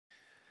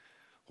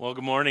Well,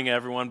 good morning,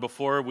 everyone.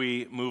 Before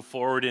we move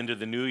forward into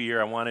the new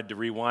year, I wanted to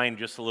rewind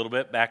just a little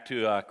bit back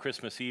to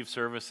Christmas Eve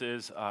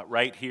services.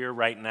 Right here,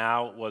 right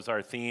now was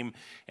our theme.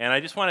 And I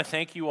just want to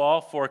thank you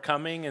all for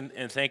coming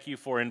and thank you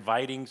for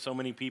inviting so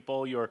many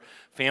people, your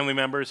family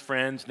members,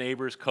 friends,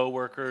 neighbors,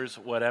 coworkers,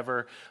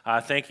 whatever.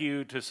 Thank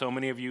you to so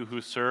many of you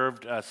who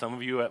served, some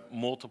of you at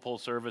multiple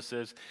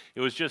services.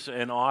 It was just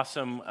an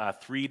awesome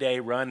 3-day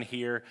run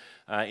here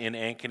in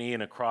Ankeny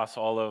and across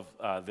all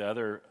of the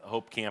other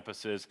Hope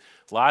campuses.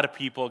 A lot of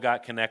people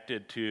got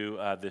connected to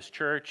this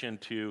church and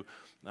to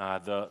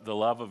the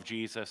love of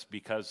Jesus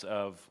because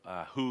of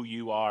who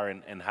you are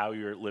and how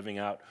you're living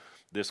out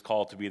this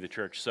call to be the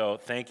church. So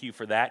thank you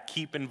for that.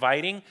 Keep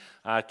inviting,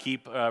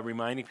 keep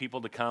reminding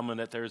people to come and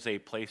that there's a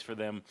place for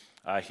them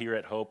here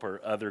at Hope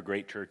or other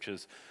great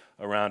churches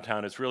around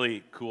town. It's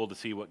really cool to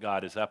see what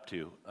God is up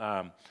to.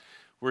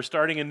 We're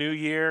starting a new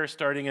year,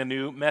 starting a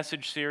new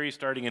message series,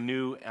 starting a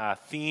new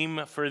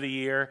theme for the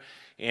year.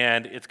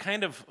 And it's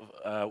kind of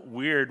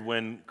weird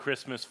when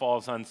Christmas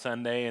falls on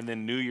Sunday and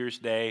then New Year's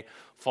Day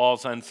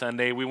falls on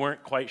Sunday. We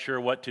weren't quite sure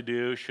what to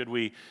do. Should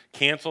we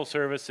cancel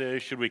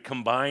services? Should we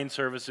combine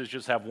services,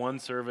 just have one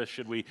service?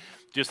 Should we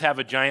just have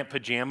a giant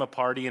pajama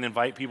party and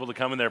invite people to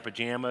come in their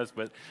pajamas?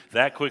 But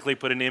that quickly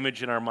put an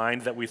image in our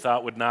mind that we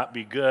thought would not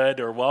be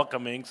good or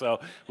welcoming. So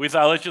we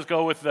thought, let's just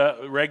go with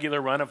the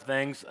regular run of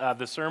things.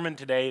 The sermon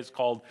today is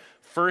called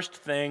First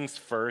Things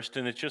First,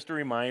 and it's just a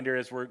reminder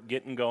as we're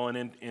getting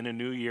going in a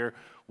new year,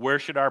 where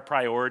should our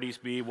priorities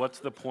be? What's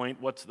the point?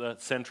 What's the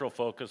central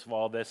focus of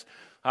all this?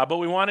 But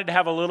we wanted to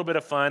have a little bit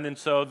of fun, and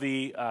so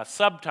the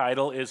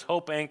subtitle is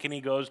Hope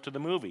Ankeny Goes to the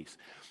Movies.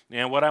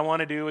 And what I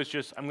want to do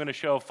is I'm going to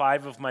show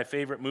 5 of my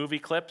favorite movie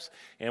clips,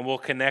 and we'll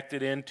connect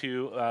it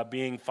into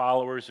being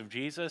followers of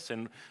Jesus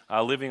and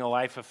living a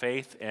life of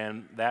faith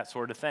and that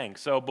sort of thing.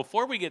 So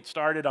before we get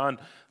started on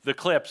the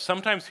clips,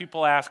 sometimes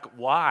people ask,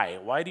 why?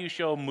 Why do you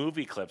show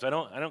movie clips? I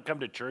don't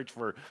come to church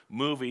for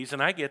movies,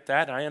 and I get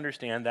that, I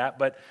understand that,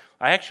 but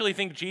I actually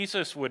think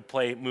Jesus would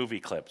play movie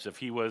clips if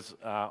he was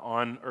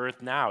on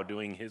earth now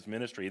doing his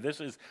ministry.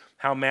 This is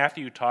how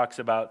Matthew talks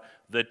about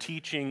the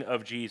teaching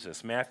of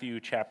Jesus, Matthew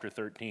chapter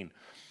 13.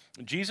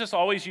 Jesus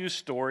always used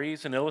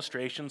stories and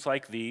illustrations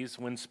like these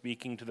when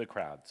speaking to the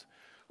crowds.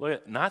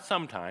 Look, not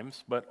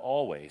sometimes, but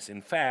always.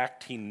 In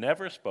fact, he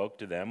never spoke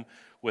to them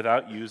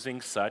without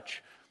using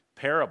such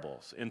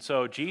parables. And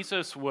so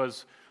Jesus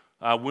was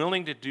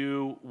willing to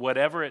do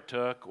whatever it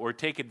took or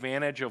take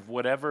advantage of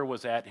whatever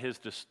was at his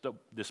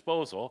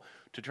disposal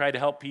to try to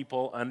help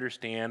people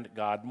understand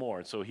God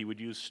more. So he would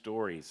use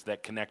stories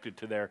that connected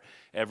to their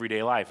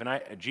everyday life.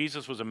 And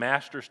Jesus was a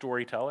master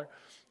storyteller.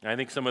 And I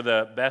think some of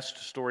the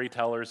best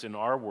storytellers in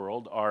our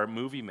world are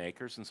movie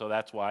makers, and so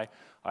that's why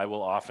I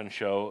will often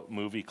show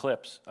movie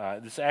clips.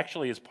 This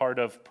actually is part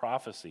of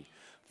prophecy.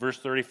 Verse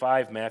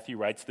 35, Matthew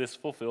writes, "This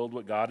fulfilled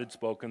what God had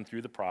spoken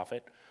through the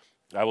prophet.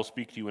 I will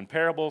speak to you in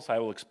parables. I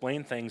will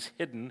explain things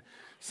hidden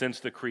since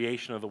the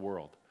creation of the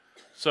world."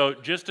 So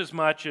just as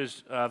much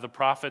as the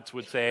prophets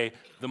would say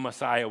the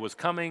Messiah was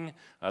coming,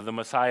 the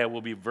Messiah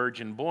will be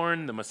virgin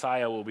born, the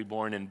Messiah will be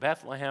born in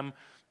Bethlehem,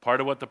 part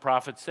of what the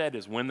prophet said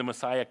is when the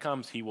Messiah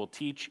comes, he will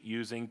teach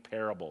using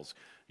parables,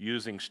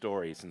 using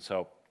stories. And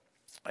so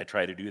I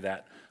try to do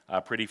that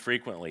pretty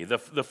frequently. The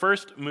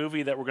first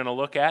movie that we're going to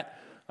look at,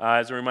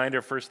 as a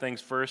reminder, First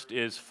Things First,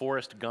 is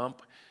Forrest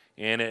Gump.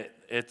 And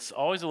it's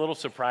always a little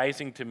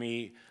surprising to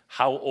me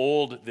how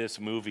old this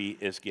movie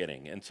is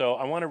getting. And so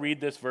I want to read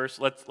this verse.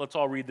 Let's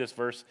all read this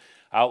verse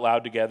out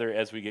loud together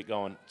as we get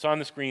going. It's on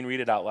the screen. Read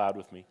it out loud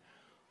with me.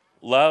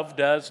 "Love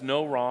does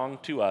no wrong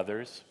to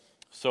others,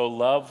 so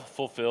love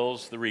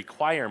fulfills the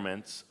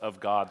requirements of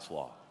God's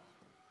law."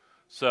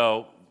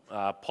 So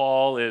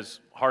Paul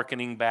is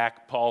hearkening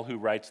back, Paul who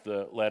writes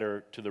the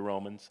letter to the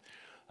Romans,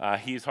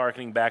 he's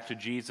hearkening back to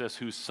Jesus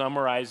who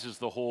summarizes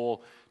the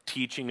whole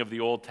teaching of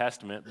the Old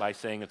Testament by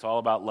saying it's all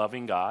about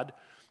loving God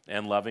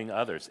and loving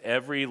others.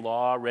 Every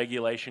law,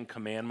 regulation,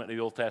 commandment of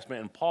the Old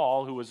Testament, and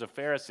Paul, who was a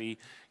Pharisee,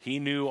 he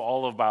knew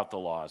all about the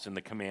laws and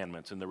the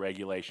commandments and the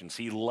regulations.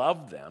 He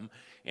loved them,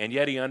 and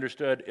yet he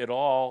understood it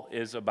all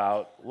is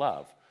about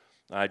love.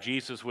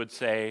 Jesus would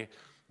say,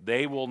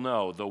 they will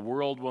know, the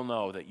world will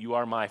know that you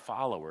are my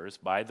followers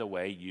by the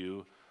way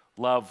you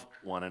love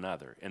one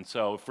another. And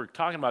so if we're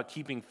talking about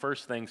keeping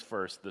first things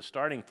first, the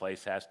starting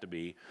place has to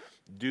be,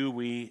 do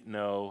we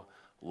know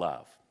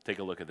love? Take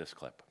a look at this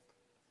clip.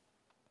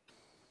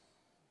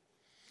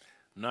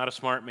 "I'm not a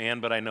smart man,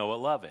 but I know what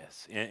love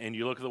is." And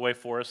you look at the way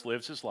Forrest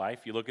lives his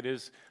life. You look at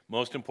his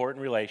most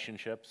important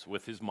relationships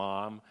with his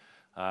mom,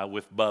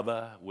 with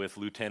Bubba, with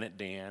Lieutenant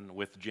Dan,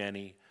 with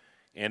Jenny.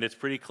 And it's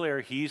pretty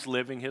clear he's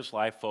living his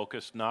life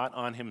focused not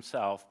on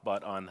himself,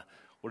 but on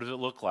what does it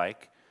look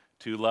like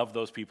to love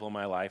those people in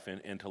my life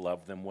and to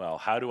love them well.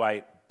 How do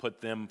I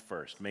put them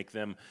first, make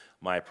them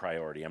my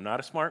priority? I'm not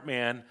a smart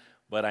man,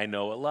 but I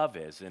know what love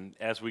is. And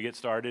as we get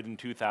started in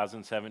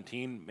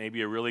 2017,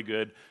 maybe a really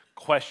good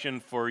question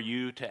for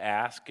you to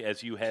ask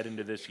as you head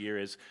into this year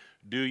is,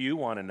 do you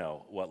want to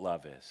know what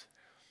love is?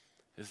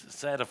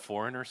 Is that a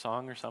Foreigner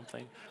song or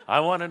something?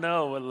 I want to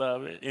know what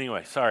love is.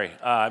 Anyway, sorry.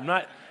 I'm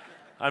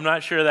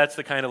not sure that's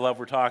the kind of love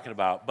we're talking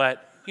about.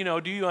 But,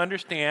 do you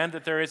understand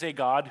that there is a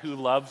God who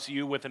loves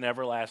you with an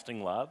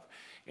everlasting love?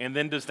 And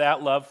then does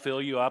that love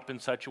fill you up in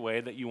such a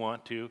way that you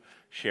want to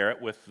share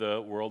it with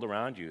the world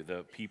around you,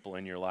 the people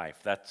in your life?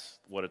 That's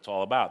what it's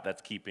all about.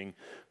 That's keeping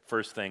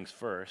first things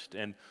first.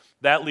 And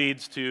that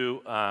leads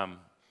to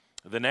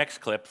the next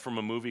clip from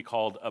a movie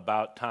called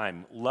About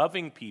Time.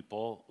 Loving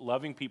people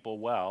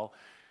well,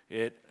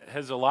 it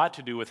has a lot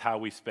to do with how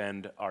we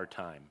spend our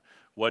time.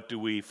 What do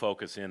we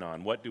focus in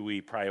on? What do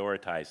we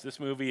prioritize? This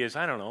movie is,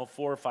 4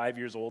 or 5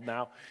 years old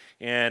now,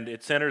 and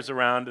it centers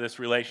around this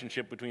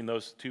relationship between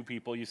those two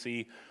people you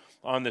see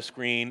on the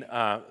screen.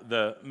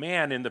 The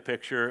man in the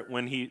picture,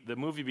 when the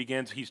movie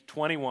begins, he's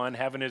 21,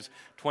 having his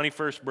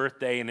 21st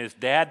birthday, and his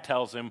dad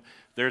tells him,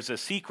 there's a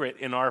secret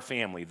in our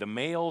family. The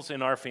males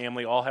in our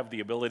family all have the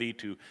ability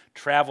to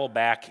travel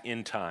back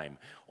in time.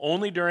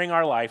 Only during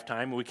our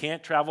lifetime. We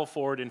can't travel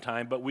forward in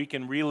time, but we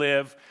can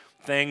relive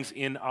things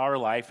in our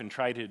life and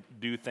try to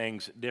do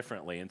things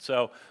differently. And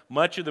so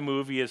much of the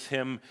movie is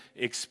him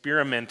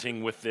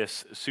experimenting with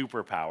this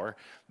superpower.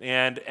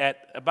 And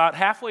at about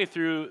halfway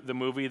through the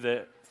movie,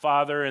 the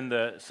father and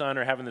the son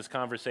are having this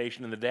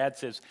conversation, and the dad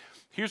says,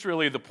 here's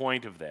really the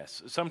point of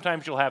this.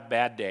 Sometimes you'll have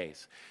bad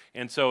days.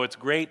 And so it's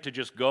great to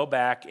just go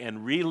back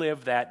and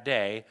relive that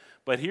day.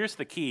 But here's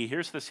the key,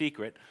 here's the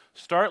secret.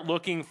 Start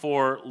looking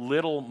for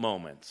little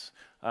moments.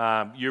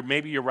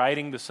 Maybe you're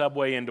riding the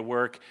subway into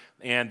work,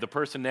 and the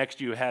person next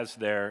to you has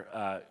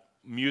their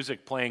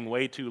music playing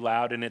way too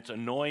loud, and it's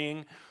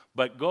annoying.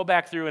 But go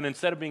back through, and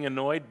instead of being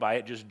annoyed by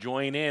it, just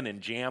join in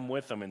and jam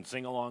with them and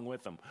sing along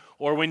with them.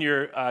 Or when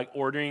you're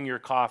ordering your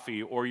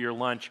coffee or your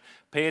lunch,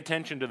 pay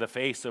attention to the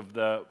face of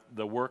the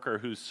worker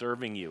who's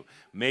serving you.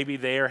 Maybe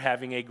they are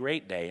having a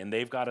great day, and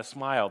they've got a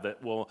smile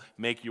that will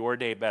make your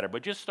day better.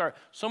 But just start.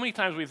 So many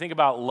times we think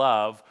about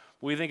love,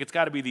 we think it's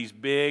got to be these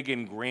big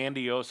and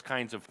grandiose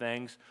kinds of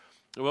things.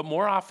 But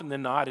more often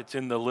than not, it's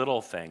in the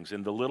little things,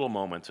 in the little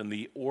moments, in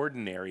the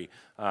ordinary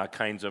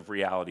kinds of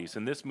realities.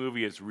 And this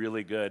movie is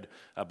really good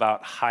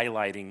about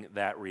highlighting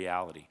that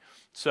reality.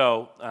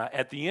 So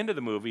at the end of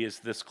the movie is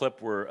this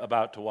clip we're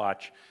about to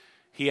watch.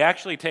 He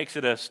actually takes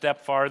it a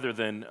step farther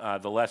than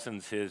the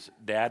lessons his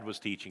dad was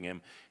teaching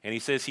him. And he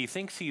says he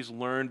thinks he's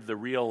learned the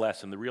real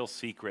lesson, the real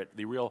secret,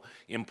 the real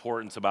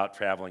importance about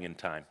traveling in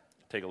time.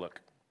 Take a look.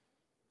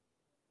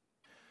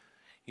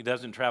 He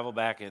doesn't travel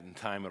back in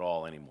time at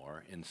all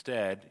anymore.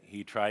 Instead,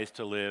 he tries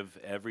to live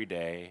every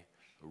day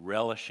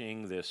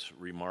relishing this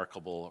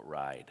remarkable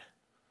ride.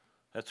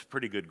 That's a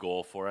pretty good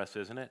goal for us,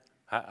 isn't it?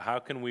 How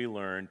can we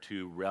learn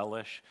to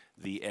relish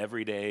the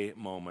everyday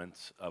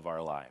moments of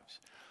our lives?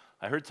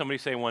 I heard somebody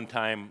say one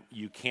time,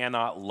 you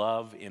cannot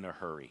love in a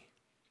hurry.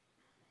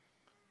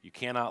 You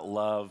cannot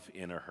love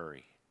in a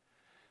hurry.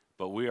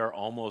 But we are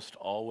almost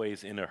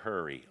always in a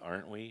hurry,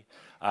 aren't we?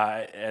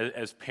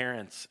 As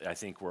parents, I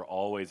think we're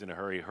always in a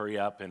hurry. Hurry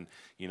up and,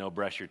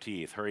 brush your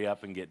teeth. Hurry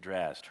up and get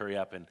dressed. Hurry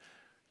up and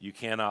you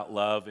cannot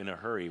love in a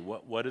hurry.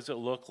 What does it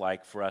look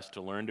like for us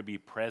to learn to be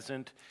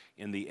present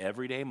in the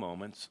everyday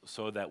moments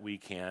so that we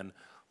can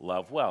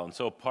love well? And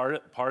so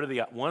one of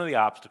the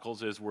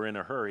obstacles is we're in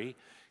a hurry,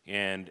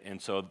 and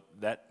so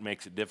that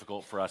makes it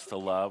difficult for us to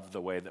love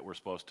the way that we're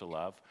supposed to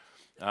love.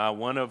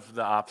 One of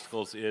the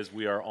obstacles is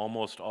we are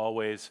almost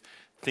always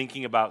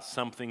thinking about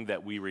something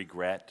that we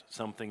regret,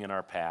 something in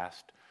our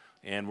past,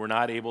 and we're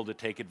not able to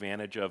take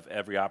advantage of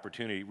every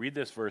opportunity. Read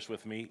this verse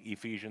with me,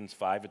 Ephesians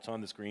 5. It's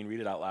on the screen. Read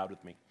it out loud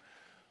with me.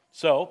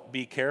 So,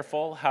 be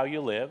careful how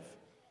you live.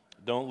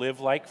 Don't live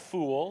like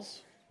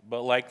fools,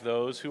 but like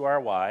those who are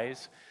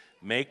wise.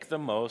 Make the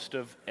most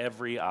of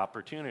every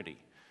opportunity.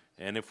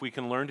 And if we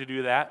can learn to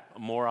do that,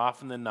 more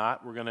often than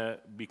not, we're going to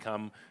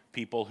become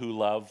people who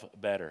love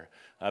better.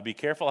 Be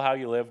careful how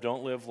you live.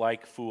 Don't live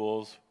like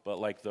fools, but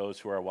like those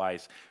who are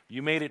wise.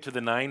 You made it to the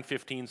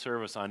 9:15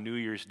 service on New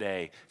Year's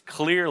Day.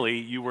 Clearly,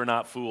 you were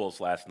not fools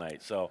last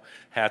night, so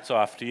hats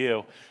off to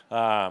you.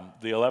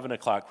 The 11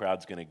 o'clock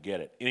crowd's going to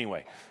get it.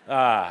 Anyway,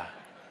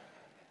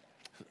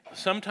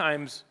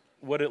 sometimes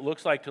what it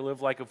looks like to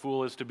live like a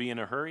fool is to be in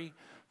a hurry.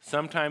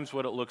 Sometimes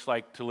what it looks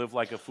like to live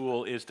like a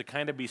fool is to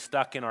kind of be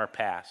stuck in our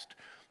past,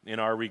 in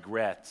our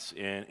regrets,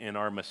 in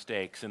our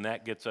mistakes. And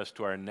that gets us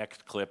to our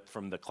next clip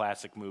from the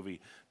classic movie,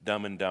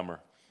 Dumb and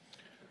Dumber.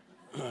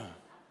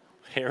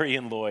 Harry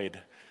and Lloyd,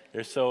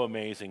 they're so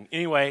amazing.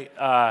 Anyway,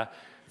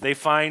 they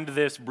find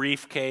this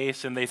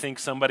briefcase and they think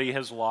somebody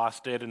has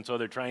lost it, and so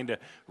they're trying to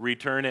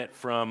return it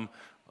from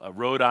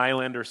Rhode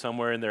Island or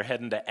somewhere, and they're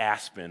heading to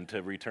Aspen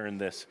to return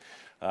this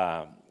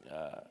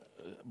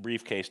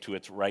briefcase to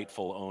its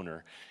rightful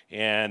owner,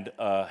 and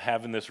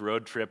having this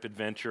road trip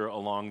adventure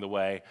along the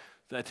way,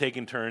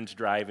 taking turns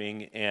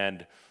driving,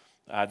 and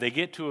they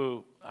get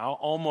to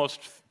almost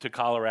to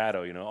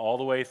Colorado, all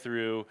the way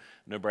through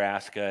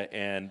Nebraska,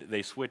 and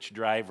they switch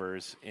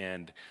drivers,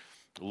 and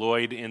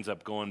Lloyd ends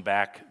up going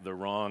back the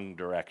wrong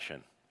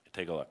direction.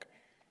 Take a look.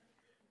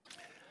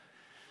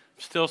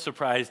 Still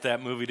surprised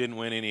that movie didn't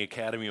win any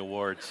Academy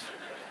Awards.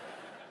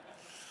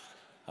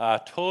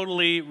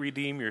 totally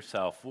redeem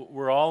yourself.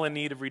 We're all in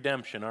need of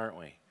redemption, aren't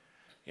we?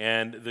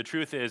 And the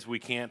truth is, we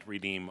can't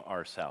redeem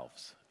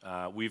ourselves.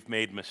 We've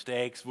made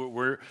mistakes.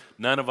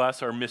 None of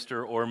us are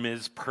Mr. or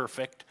Ms.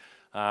 Perfect.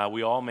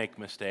 We all make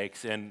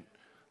mistakes, and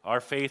our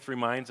faith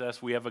reminds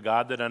us we have a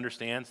God that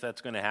understands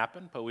that's going to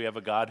happen, but we have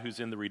a God who's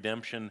in the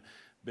redemption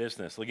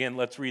business. Again,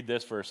 let's read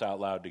this verse out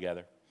loud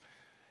together.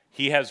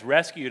 He has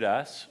rescued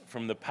us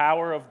from the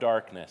power of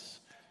darkness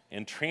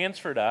and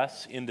transferred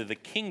us into the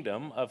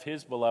kingdom of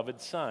his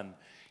beloved Son,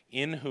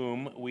 in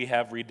whom we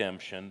have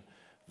redemption,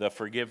 the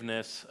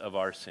forgiveness of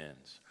our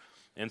sins.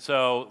 And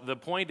so the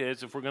point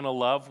is, if we're going to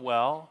love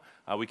well,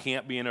 we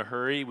can't be in a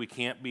hurry. We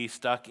can't be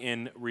stuck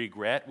in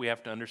regret. We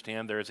have to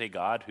understand there is a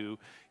God who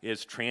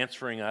is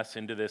transferring us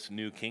into this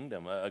new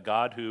kingdom, a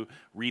God who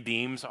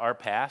redeems our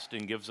past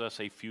and gives us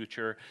a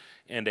future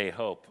and a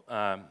hope.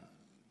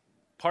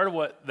 Part of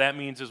what that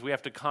means is we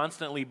have to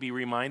constantly be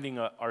reminding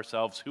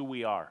ourselves who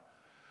we are.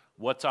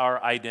 What's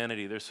our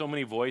identity? There's so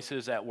many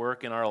voices at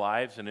work in our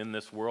lives and in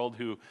this world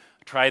who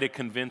try to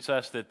convince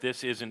us that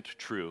this isn't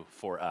true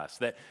for us.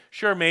 That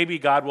sure, maybe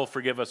God will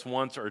forgive us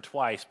once or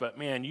twice, but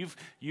man,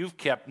 you've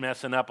kept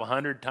messing up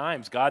 100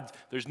 times.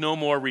 There's no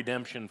more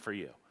redemption for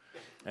you.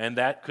 And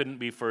that couldn't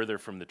be further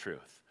from the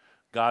truth.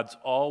 God's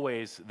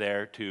always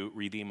there to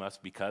redeem us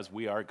because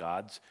we are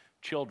God's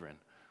children,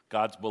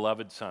 God's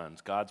beloved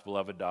sons, God's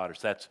beloved daughters.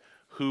 That's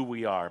who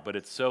we are, but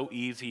it's so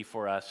easy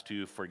for us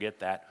to forget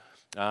that.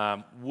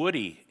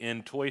 Woody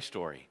in Toy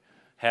Story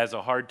has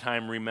a hard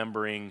time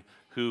remembering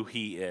who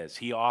he is.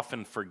 He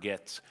often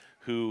forgets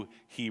who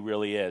he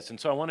really is. And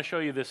so I want to show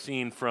you this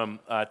scene from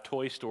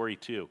Toy Story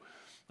 2.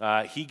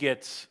 He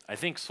gets, I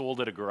think,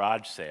 sold at a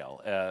garage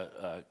sale.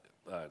 A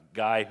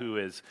guy who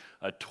is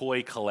a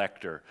toy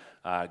collector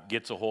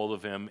gets a hold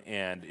of him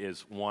and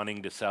is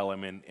wanting to sell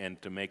him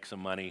and to make some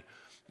money.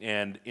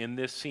 And in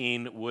this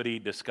scene, Woody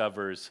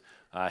discovers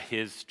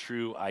his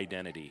true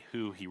identity,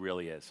 who he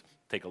really is.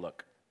 Take a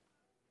look.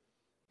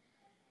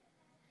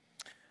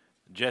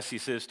 Jesse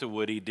says to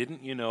Woody,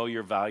 "Didn't you know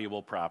you're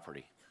valuable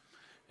property?"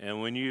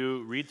 And when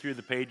you read through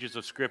the pages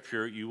of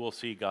Scripture, you will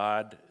see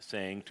God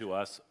saying to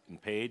us in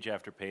page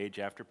after page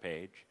after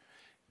page,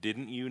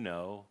 "Didn't you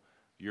know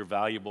you're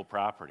valuable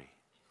property?"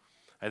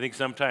 I think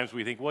sometimes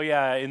we think, well,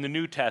 yeah, in the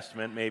New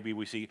Testament, maybe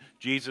we see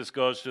Jesus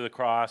goes to the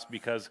cross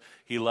because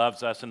he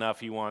loves us enough.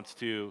 He wants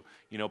to,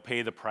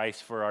 pay the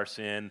price for our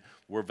sin.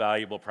 We're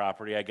valuable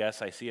property, I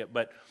guess I see it.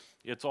 But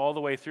it's all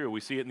the way through. We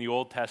see it in the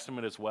Old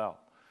Testament as well.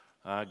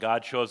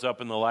 God shows up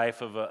in the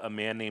life of a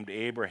man named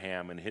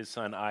Abraham and his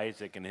son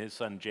Isaac and his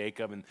son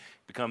Jacob and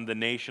become the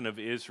nation of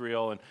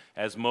Israel. And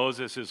as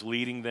Moses is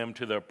leading them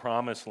to the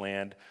promised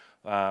land,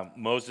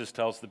 Moses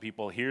tells the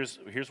people, here's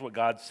what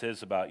God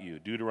says about you.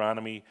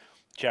 Deuteronomy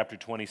chapter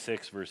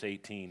 26, verse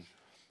 18.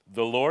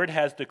 "The Lord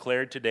has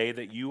declared today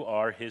that you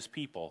are his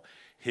people,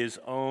 his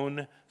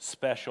own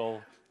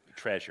special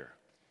treasure."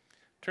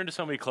 Turn to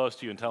somebody close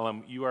to you and tell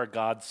them, you are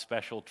God's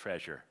special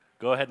treasure.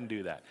 Go ahead and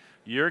do that.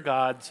 You're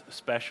God's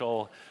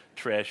special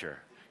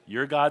treasure.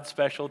 You're God's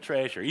special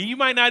treasure. You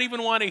might not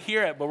even want to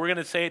hear it, but we're going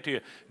to say it to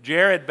you.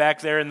 Jared back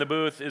there in the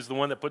booth is the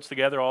one that puts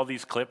together all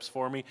these clips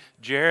for me.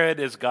 Jared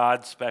is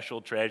God's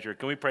special treasure.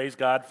 Can we praise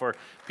God for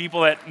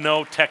people that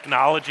know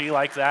technology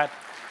like that?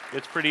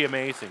 It's pretty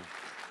amazing.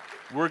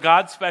 We're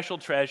God's special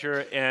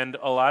treasure, and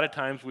a lot of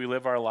times we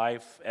live our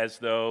life as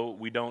though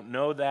we don't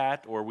know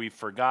that, or we've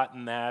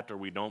forgotten that, or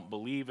we don't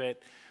believe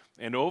it.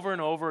 And over and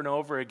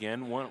over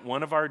again,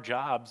 one of our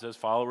jobs as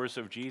followers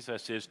of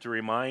Jesus is to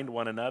remind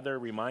one another,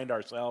 remind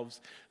ourselves,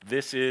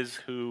 this is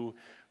who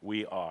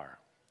we are.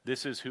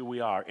 This is who we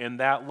are. And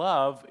that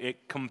love,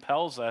 it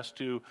compels us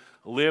to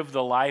live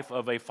the life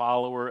of a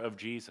follower of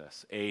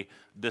Jesus, a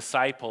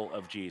disciple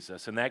of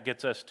Jesus. And that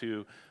gets us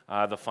to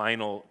the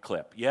final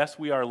clip. Yes,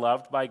 we are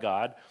loved by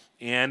God,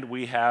 and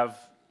we have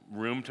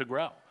room to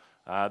grow.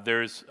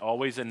 There's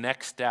always a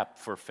next step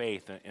for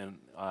faith, and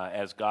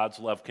as God's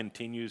love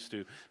continues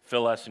to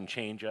fill us and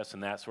change us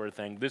and that sort of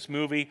thing. This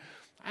movie,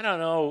 I don't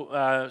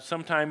know,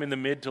 sometime in the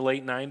mid to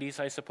late 90s,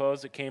 I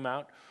suppose, it came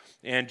out.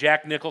 And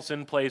Jack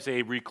Nicholson plays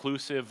a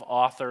reclusive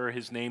author.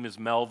 His name is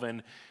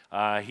Melvin.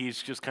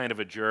 He's just kind of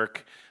a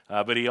jerk,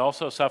 but he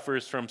also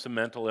suffers from some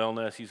mental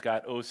illness. He's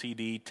got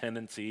OCD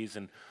tendencies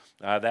and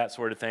that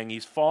sort of thing.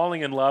 He's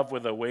falling in love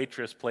with a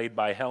waitress played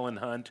by Helen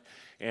Hunt,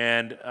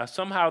 and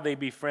somehow they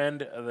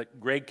befriend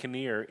Greg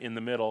Kinnear in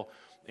the middle,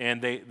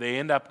 and they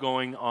end up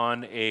going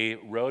on a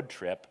road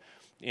trip.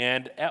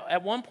 And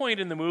at one point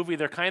in the movie,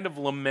 they're kind of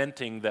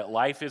lamenting that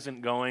life isn't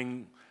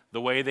going the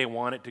way they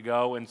want it to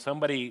go, and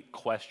somebody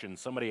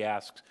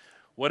asks,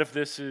 what if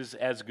this is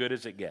as good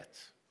as it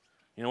gets?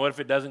 What if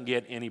it doesn't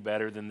get any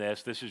better than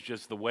this? This is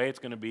just the way it's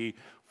going to be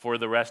for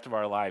the rest of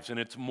our lives. And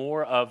it's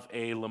more of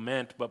a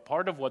lament, but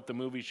part of what the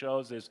movie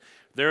shows is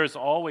there is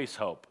always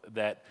hope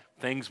that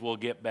things will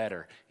get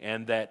better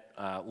and that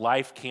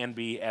life can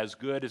be as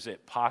good as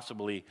it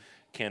possibly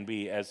can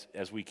be as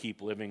we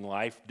keep living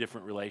life,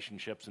 different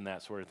relationships, and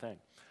that sort of thing.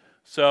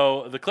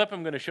 So the clip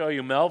I'm going to show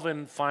you,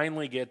 Melvin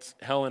finally gets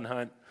Helen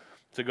Hunt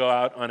to go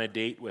out on a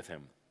date with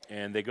him.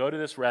 And they go to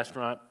this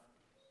restaurant,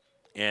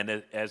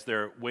 and as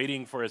they're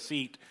waiting for a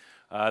seat,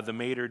 the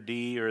maitre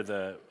d' or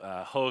the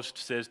host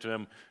says to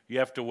him, "You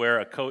have to wear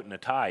a coat and a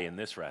tie in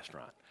this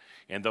restaurant."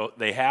 And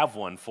they have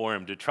one for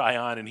him to try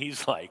on, and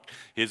he's like,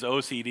 his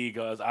OCD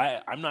goes,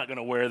 I'm not going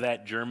to wear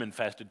that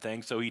germ-infested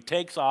thing. So he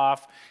takes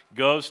off,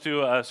 goes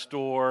to a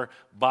store,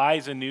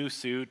 buys a new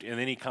suit, and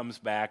then he comes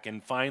back,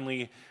 and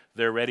finally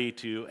they're ready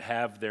to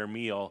have their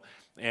meal.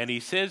 And he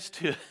says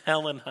to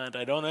Helen Hunt,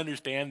 "I don't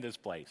understand this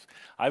place.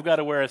 I've got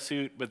to wear a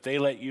suit, but they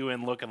let you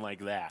in looking like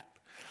that."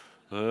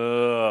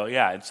 Oh,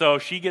 yeah. And so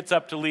she gets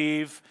up to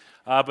leave,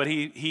 but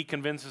he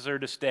convinces her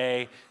to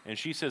stay. And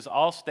she says,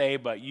 "I'll stay,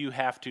 but you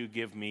have to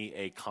give me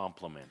a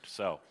compliment."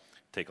 So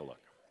take a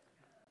look.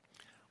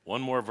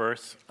 One more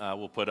verse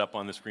we'll put up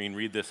on the screen.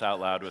 Read this out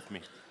loud with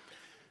me.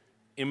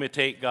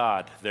 "Imitate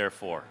God,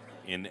 therefore,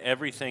 in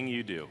everything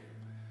you do,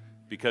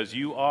 because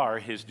you are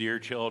his dear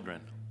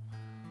children.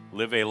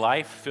 Live a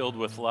life filled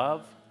with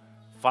love,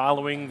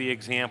 following the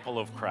example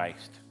of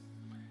Christ.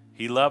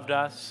 He loved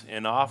us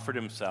and offered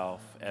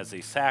himself as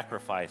a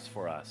sacrifice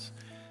for us,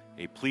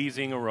 a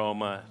pleasing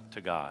aroma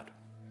to God."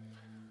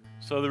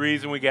 So the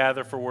reason we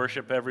gather for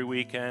worship every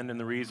weekend, and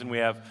the reason we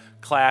have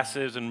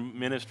classes and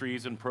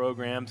ministries and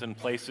programs and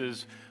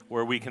places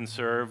where we can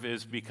serve,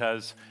 is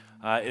because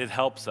it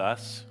helps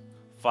us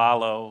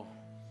follow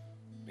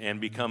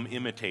and become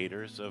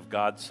imitators of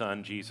God's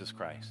Son, Jesus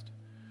Christ.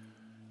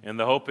 And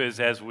the hope is,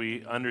 as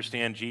we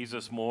understand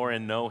Jesus more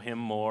and know him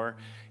more,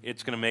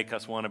 it's going to make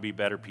us want to be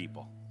better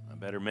people.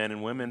 Better men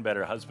and women,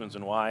 better husbands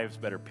and wives,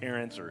 better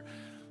parents or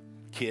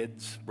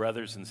kids,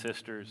 brothers and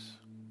sisters,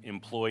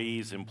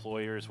 employees,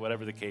 employers,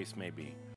 whatever the case may be.